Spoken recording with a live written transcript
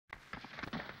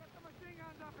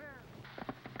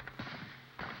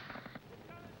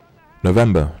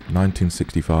November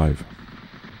 1965.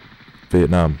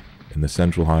 Vietnam, in the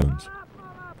Central Highlands.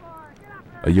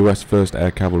 A US 1st Air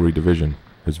Cavalry Division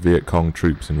has Viet Cong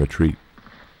troops in retreat,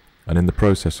 and in the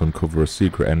process uncover a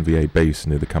secret NVA base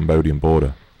near the Cambodian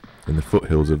border, in the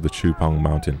foothills of the Chupong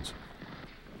Mountains.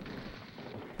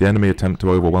 The enemy attempt to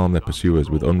overwhelm their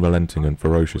pursuers with unrelenting and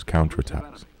ferocious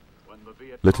counterattacks.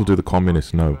 Little do the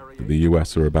communists know that the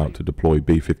US are about to deploy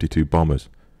B-52 bombers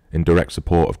in direct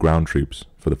support of ground troops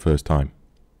for the first time.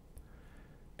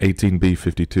 18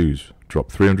 B-52s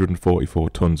dropped 344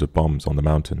 tons of bombs on the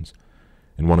mountains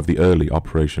in one of the early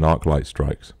Operation Arclight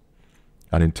strikes,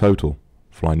 and in total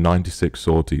fly 96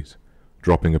 sorties,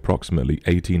 dropping approximately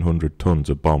 1,800 tons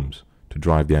of bombs to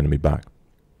drive the enemy back.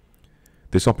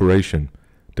 This operation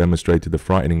demonstrated the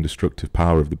frightening destructive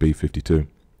power of the B-52,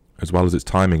 as well as its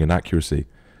timing and accuracy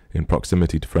in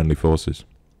proximity to friendly forces.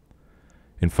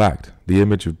 In fact, the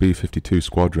image of B-52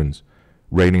 squadrons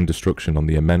raining destruction on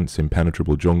the immense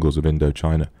impenetrable jungles of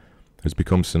Indochina has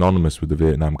become synonymous with the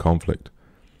Vietnam conflict.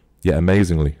 Yet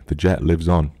amazingly, the jet lives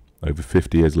on over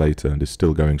 50 years later and is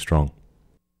still going strong.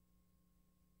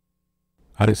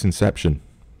 At its inception,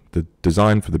 the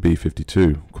design for the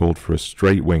B-52 called for a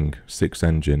straight-wing,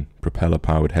 6-engine,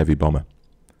 propeller-powered heavy bomber,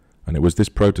 and it was this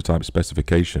prototype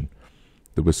specification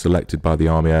that was selected by the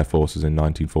Army Air Forces in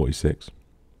 1946.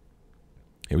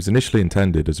 It was initially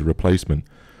intended as a replacement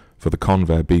for the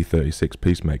Convair B-36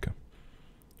 Peacemaker,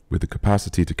 with the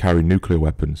capacity to carry nuclear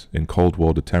weapons in Cold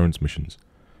War deterrence missions,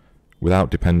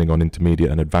 without depending on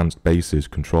intermediate and advanced bases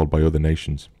controlled by other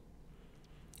nations.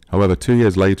 However, 2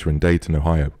 years later in Dayton,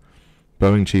 Ohio,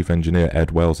 Boeing Chief Engineer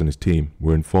Ed Wells and his team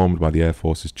were informed by the Air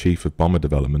Force's Chief of Bomber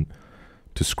Development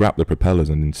to scrap the propellers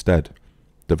and instead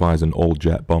devise an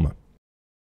all-jet bomber.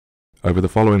 Over the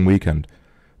following weekend,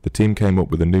 the team came up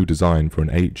with a new design for an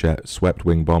 8-jet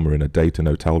swept-wing bomber in a Dayton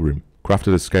hotel room,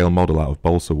 crafted a scale model out of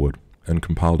balsa wood, and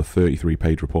compiled a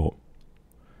 33-page report.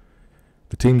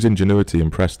 The team's ingenuity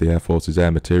impressed the Air Force's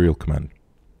Air Materiel Command,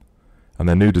 and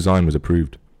their new design was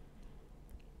approved.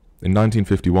 In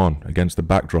 1951, against the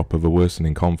backdrop of a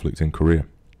worsening conflict in Korea,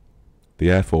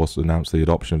 the Air Force announced the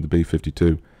adoption of the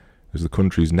B-52 as the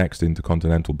country's next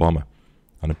intercontinental bomber,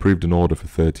 and approved an order for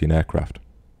 13 aircraft.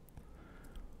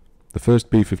 The first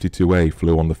B-52A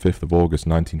flew on the 5th of August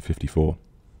 1954.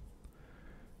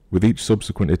 With each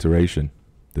subsequent iteration,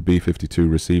 the B-52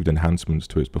 received enhancements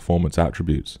to its performance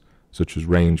attributes, such as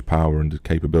range, power, and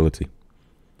capability.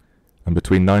 And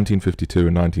between 1952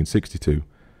 and 1962,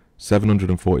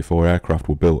 744 aircraft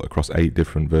were built across 8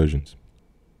 different versions.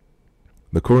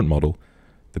 The current model,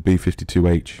 the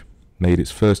B-52H, made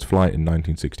its first flight in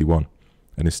 1961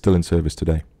 and is still in service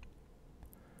today.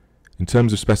 In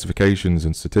terms of specifications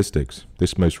and statistics,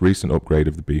 this most recent upgrade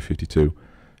of the B-52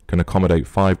 can accommodate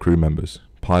 5 crew members: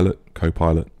 pilot,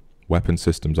 co-pilot, weapons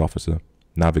systems officer,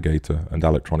 navigator, and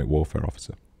electronic warfare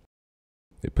officer.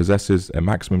 It possesses a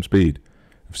maximum speed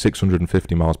of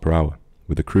 650 miles per hour,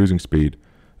 with a cruising speed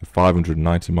of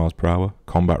 590 miles per hour,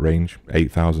 combat range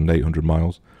 8,800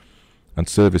 miles, and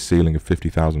service ceiling of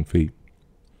 50,000 feet.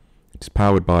 It is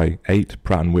powered by 8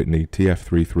 Pratt & Whitney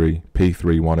TF33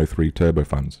 P3103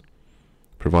 turbofans,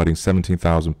 providing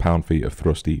 17,000 pound-feet of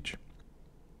thrust each.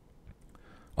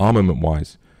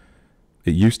 Armament-wise,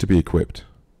 it used to be equipped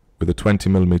with a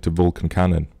 20mm Vulcan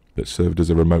cannon that served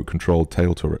as a remote-controlled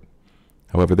tail turret.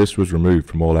 However, this was removed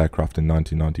from all aircraft in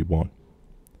 1991.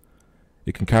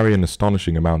 It can carry an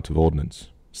astonishing amount of ordnance,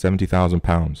 70,000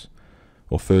 pounds,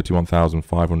 or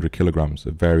 31,500 kilograms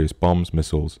of various bombs,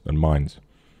 missiles, and mines,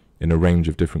 in a range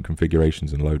of different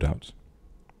configurations and loadouts.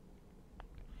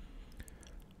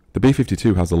 The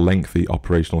B-52 has a lengthy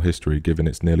operational history given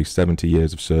its nearly 70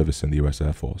 years of service in the US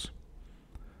Air Force.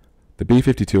 The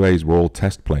B-52As were all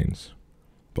test planes,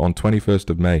 but on 21st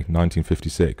of May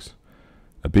 1956,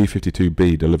 a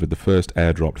B-52B delivered the first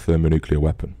air-dropped thermonuclear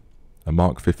weapon, a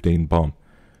Mark 15 bomb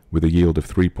with a yield of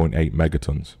 3.8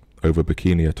 megatons over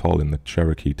Bikini Atoll in the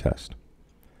Cherokee test.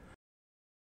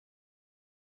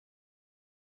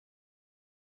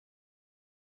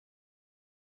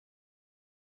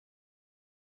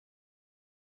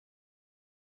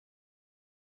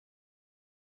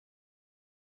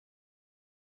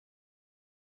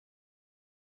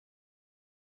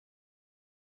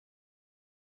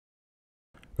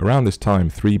 Around this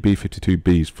time, 3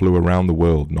 B-52Bs flew around the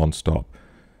world non-stop,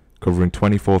 covering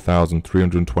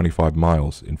 24,325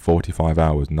 miles in 45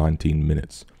 hours 19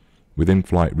 minutes, with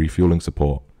in-flight refueling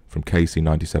support from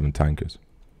KC-97 tankers.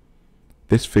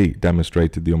 This feat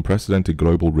demonstrated the unprecedented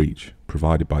global reach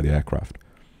provided by the aircraft,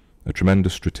 a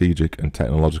tremendous strategic and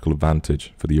technological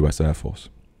advantage for the US Air Force.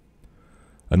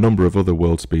 A number of other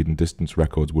world speed and distance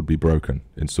records would be broken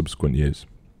in subsequent years.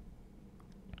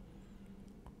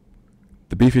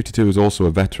 The B-52 is also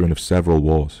a veteran of several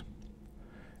wars.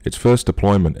 Its first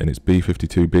deployment in its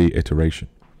B-52B iteration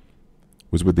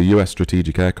was with the US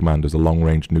Strategic Air Command as a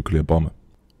long-range nuclear bomber.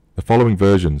 The following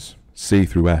versions, C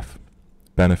through F,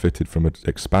 benefited from its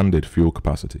expanded fuel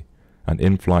capacity and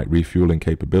in-flight refueling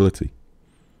capability,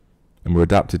 and were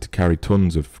adapted to carry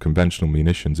tons of conventional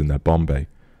munitions in their bomb bay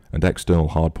and external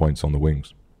hardpoints on the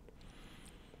wings.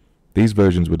 These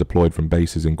versions were deployed from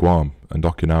bases in Guam and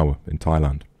Okinawa in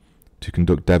Thailand to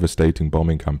conduct devastating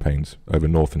bombing campaigns over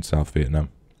North and South Vietnam.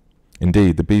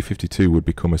 Indeed, the B-52 would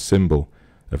become a symbol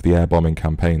of the air bombing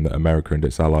campaign that America and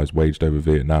its allies waged over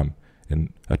Vietnam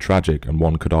in a tragic and,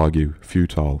 one could argue,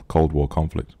 futile Cold War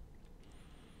conflict.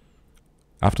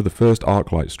 After the first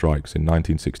Arc-Light strikes in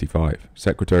 1965,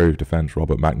 Secretary of Defense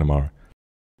Robert McNamara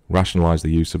rationalized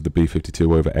the use of the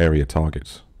B-52 over area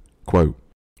targets. Quote,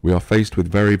 "We are faced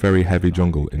with very, very heavy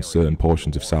jungle in certain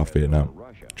portions of South Vietnam.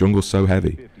 Jungle so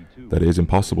heavy that it is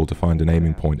impossible to find an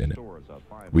aiming point in it.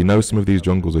 We know some of these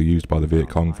jungles are used by the Viet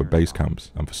Cong for base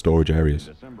camps and for storage areas.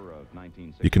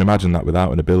 You can imagine that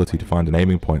without an ability to find an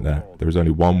aiming point there is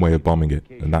only one way of bombing it,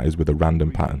 and that is with a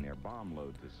random pattern.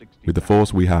 With the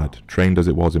force we had, trained as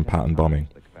it was in pattern bombing,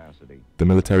 the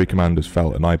military commanders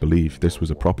felt, and I believe this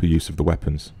was a proper use of the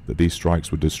weapons, that these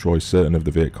strikes would destroy certain of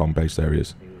the Viet Cong base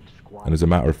areas, and as a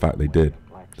matter of fact they did.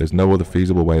 There's no other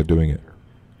feasible way of doing it.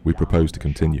 We propose to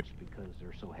continue."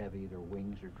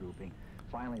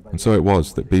 And so it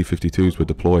was that B-52s were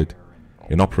deployed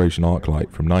in Operation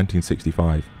Arc-Light from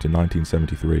 1965 to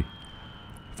 1973,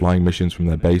 flying missions from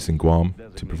their base in Guam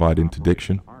to provide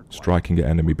interdiction, striking at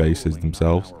enemy bases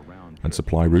themselves and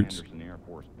supply routes,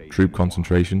 troop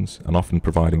concentrations, and often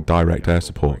providing direct air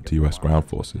support to US ground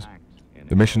forces.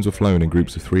 The missions were flown in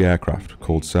groups of 3 aircraft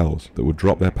called cells that would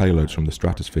drop their payloads from the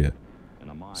stratosphere,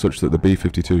 such that the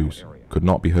B-52s could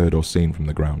not be heard or seen from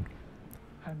the ground.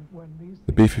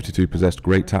 The B-52 possessed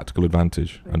great tactical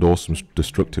advantage and awesome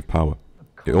destructive power.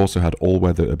 It also had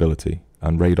all-weather ability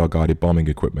and radar-guided bombing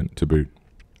equipment to boot.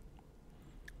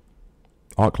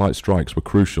 Arc-Light strikes were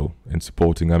crucial in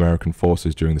supporting American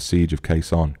forces during the siege of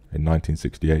Quezon in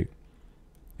 1968,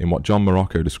 in what John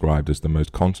Morocco described as the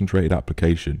most concentrated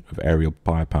application of aerial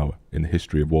firepower in the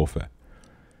history of warfare.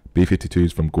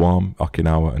 B-52s from Guam,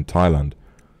 Okinawa and Thailand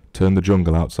turned the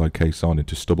jungle outside Quezon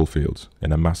into stubble fields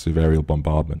in a massive aerial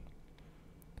bombardment.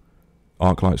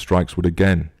 Arc-Light strikes would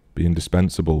again be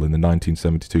indispensable in the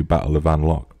 1972 Battle of Van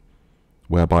Lock,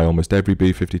 whereby almost every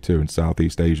B-52 in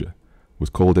Southeast Asia was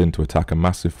called in to attack a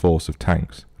massive force of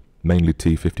tanks, mainly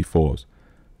T-54s,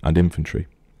 and infantry.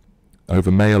 Over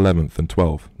May 11th and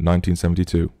 12th,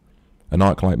 1972, an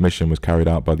Arc-Light mission was carried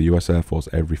out by the US Air Force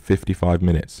every 55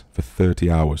 minutes for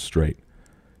 30 hours straight,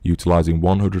 utilizing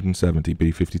 170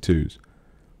 B-52s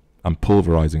and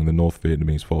pulverizing the North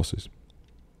Vietnamese forces.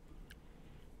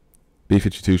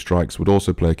 B-52 strikes would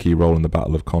also play a key role in the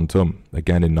Battle of Con Tum,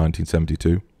 again in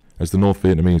 1972, as the North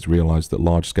Vietnamese realized that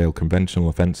large-scale conventional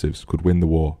offensives could win the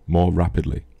war more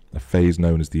rapidly, a phase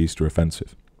known as the Easter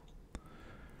Offensive.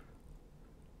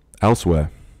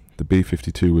 Elsewhere, the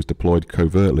B-52 was deployed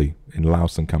covertly in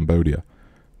Laos and Cambodia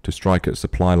to strike at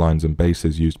supply lines and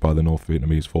bases used by the North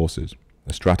Vietnamese forces,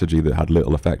 a strategy that had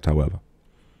little effect, however.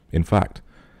 In fact,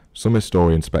 some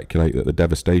historians speculate that the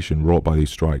devastation wrought by these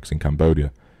strikes in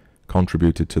Cambodia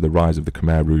contributed to the rise of the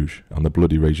Khmer Rouge and the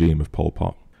bloody regime of Pol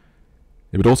Pot.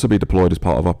 It would also be deployed as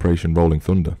part of Operation Rolling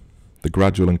Thunder, the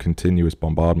gradual and continuous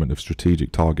bombardment of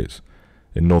strategic targets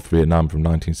in North Vietnam from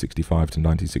 1965 to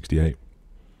 1968.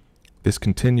 This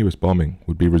continuous bombing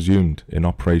would be resumed in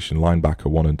Operation Linebacker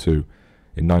 1 and 2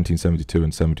 in 1972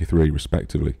 and 73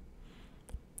 respectively.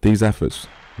 These efforts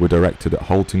were directed at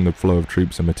halting the flow of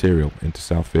troops and material into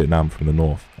South Vietnam from the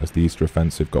north as the Easter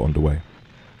Offensive got underway.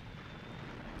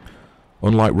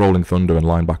 Unlike Rolling Thunder and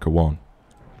Linebacker 1,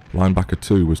 Linebacker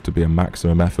 2 was to be a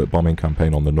maximum effort bombing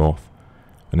campaign on the north,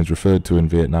 and is referred to in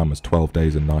Vietnam as 12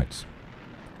 days and nights.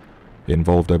 It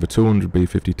involved over 200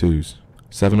 B-52s,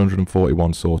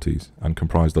 741 sorties, and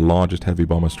comprised the largest heavy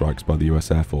bomber strikes by the US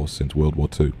Air Force since World War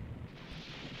II.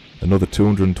 Another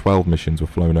 212 missions were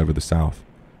flown over the south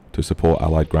to support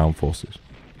Allied ground forces.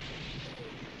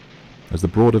 As the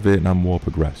broader Vietnam War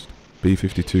progressed,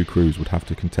 B-52 crews would have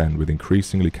to contend with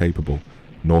increasingly capable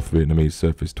North Vietnamese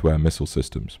surface-to-air missile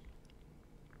systems.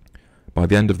 By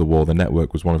the end of the war, the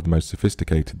network was one of the most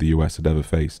sophisticated the US had ever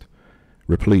faced,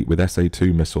 replete with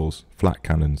SA-2 missiles, flak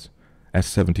cannons,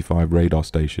 S-75 radar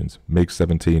stations,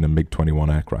 MiG-17 and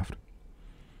MiG-21 aircraft.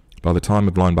 By the time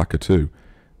of Linebacker 2,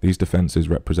 these defences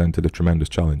represented a tremendous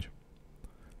challenge.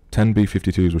 10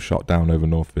 B-52s were shot down over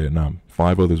North Vietnam,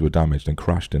 5 others were damaged and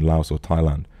crashed in Laos or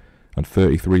Thailand, and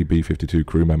 33 B-52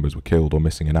 crew members were killed or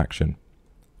missing in action.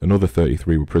 Another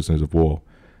 33 were prisoners of war,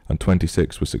 and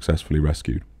 26 were successfully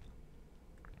rescued.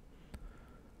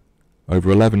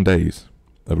 Over 11 days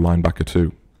of Linebacker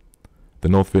 2, the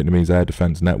North Vietnamese Air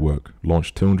Defense Network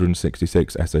launched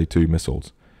 266 SA-2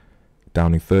 missiles,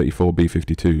 downing 34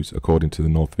 B-52s according to the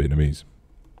North Vietnamese.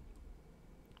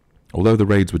 Although the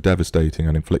raids were devastating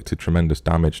and inflicted tremendous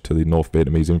damage to the North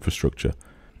Vietnamese infrastructure,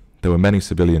 there were many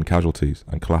civilian casualties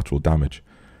and collateral damage,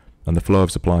 and the flow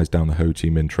of supplies down the Ho Chi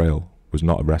Minh Trail was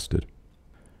not arrested.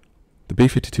 The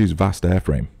B-52's vast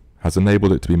airframe has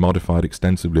enabled it to be modified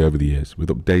extensively over the years with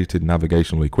updated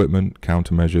navigational equipment,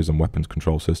 countermeasures and weapons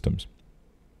control systems.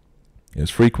 It has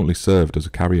frequently served as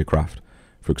a carrier craft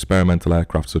for experimental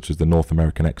aircraft such as the North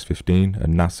American X-15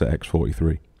 and NASA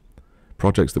X-43,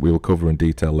 projects that we will cover in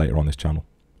detail later on this channel.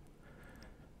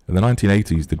 In the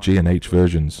 1980s, the G and H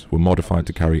versions were modified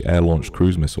to carry air-launched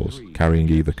cruise missiles, carrying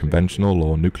either conventional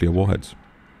or nuclear warheads.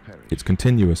 Its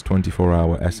continuous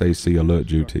 24-hour SAC alert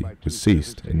duty was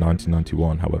ceased in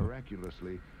 1991, however.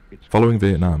 Following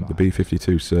Vietnam, the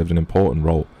B-52 served an important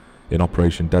role in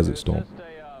Operation Desert Storm.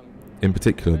 In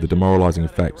particular, the demoralizing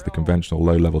effect the conventional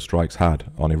low-level strikes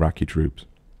had on Iraqi troops.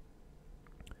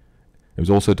 It was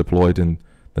also deployed in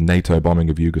the NATO bombing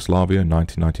of Yugoslavia in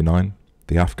 1999,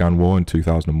 the Afghan War in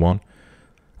 2001,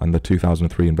 and the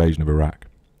 2003 invasion of Iraq.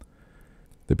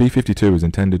 The B-52 is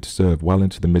intended to serve well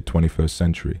into the mid-21st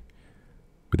century,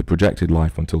 with a projected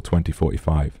life until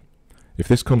 2045. If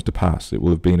this comes to pass, it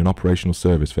will have been in operational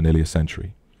service for nearly a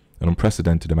century, an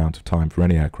unprecedented amount of time for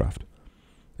any aircraft.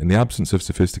 In the absence of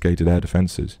sophisticated air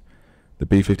defences, the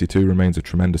B-52 remains a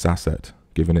tremendous asset,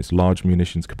 given its large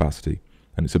munitions capacity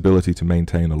and its ability to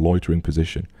maintain a loitering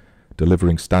position,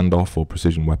 delivering standoff or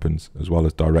precision weapons as well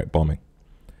as direct bombing.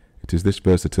 It is this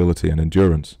versatility and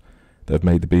endurance that have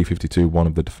made the B-52 one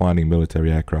of the defining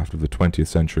military aircraft of the 20th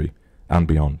century and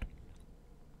beyond.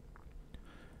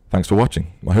 Thanks for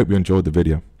watching. I hope you enjoyed the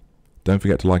video. Don't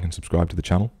forget to like and subscribe to the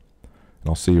channel, and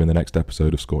I'll see you in the next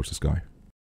episode of Scorch the Sky.